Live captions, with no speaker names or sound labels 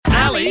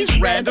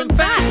Molly's Random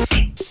Facts.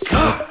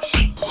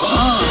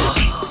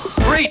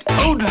 Great,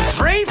 Odin's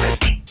Raven.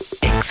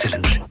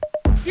 Excellent.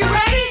 You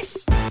ready?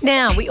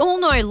 Now, we all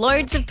know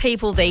loads of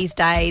people these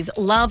days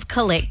love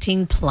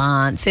collecting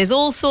plants. There's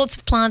all sorts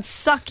of plants,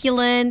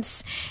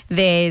 succulents,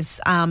 there's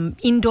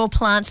indoor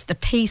plants, the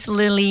peace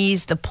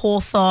lilies, the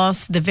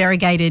pothos, the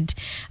variegated,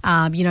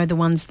 the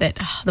ones that,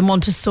 the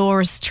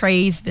Montesaurus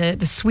trees,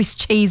 the Swiss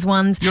cheese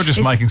ones. You're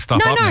just making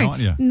stuff up now,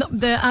 aren't you? No,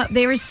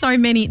 there is so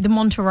many, the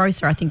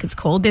Monterosa, I think it's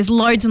called. There's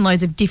loads and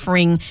loads of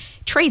differing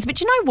trees. But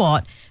you know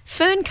what?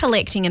 Fern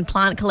collecting and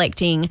plant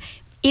collecting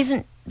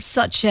isn't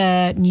such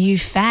a new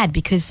fad,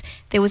 because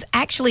there was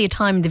actually a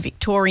time in the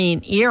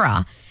Victorian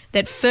era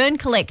that fern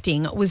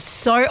collecting was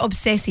so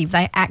obsessive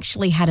they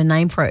actually had a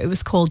name for it. It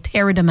was called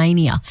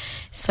pteridamania.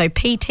 So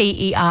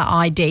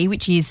Pterid,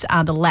 which is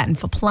the Latin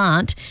for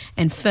plant,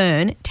 and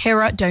fern,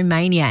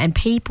 pteridomania. And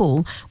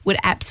people would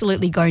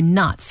absolutely go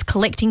nuts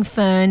collecting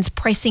ferns,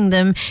 pressing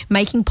them,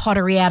 making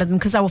pottery out of them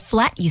because they were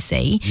flat, you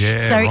see. Yeah,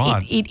 so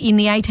right. in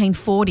the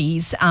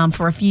 1840s,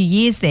 for a few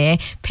years there,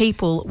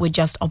 people were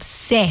just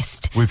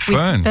obsessed with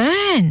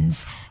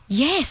ferns.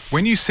 Yes.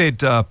 When you said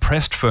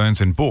pressed ferns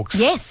in books,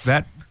 yes,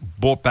 that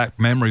brought back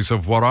memories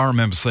of what I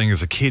remember seeing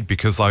as a kid,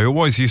 because I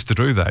always used to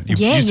do that. You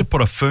used to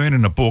put a fern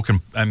in a book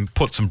and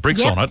put some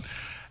bricks on it,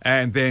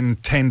 and then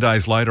 10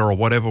 days later or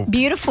whatever.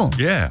 Beautiful.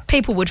 Yeah.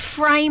 People would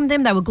frame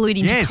them. They were glued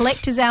into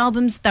collector's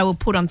albums. They were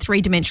put on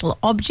three-dimensional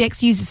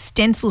objects, used as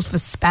stencils for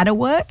spatter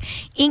work,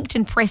 inked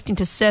and pressed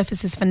into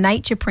surfaces for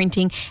nature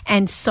printing,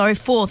 and so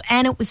forth.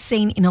 And it was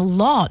seen in a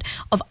lot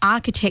of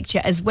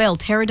architecture as well.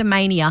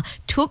 Pteridamania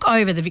took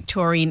over the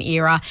Victorian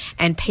era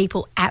and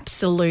people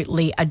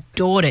absolutely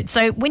adored it.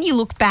 So when you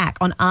look back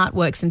on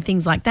artworks and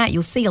things like that,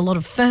 you'll see a lot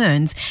of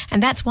ferns,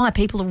 and that's why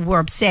people were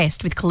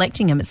obsessed with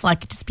collecting them. It's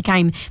like it just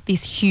became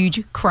this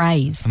huge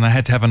craze. And they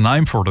had to have a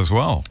name for it as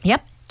well.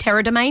 Yep,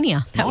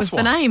 pteridamania. That Nice was the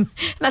one. name.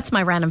 That's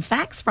my random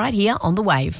facts right here on The Wave.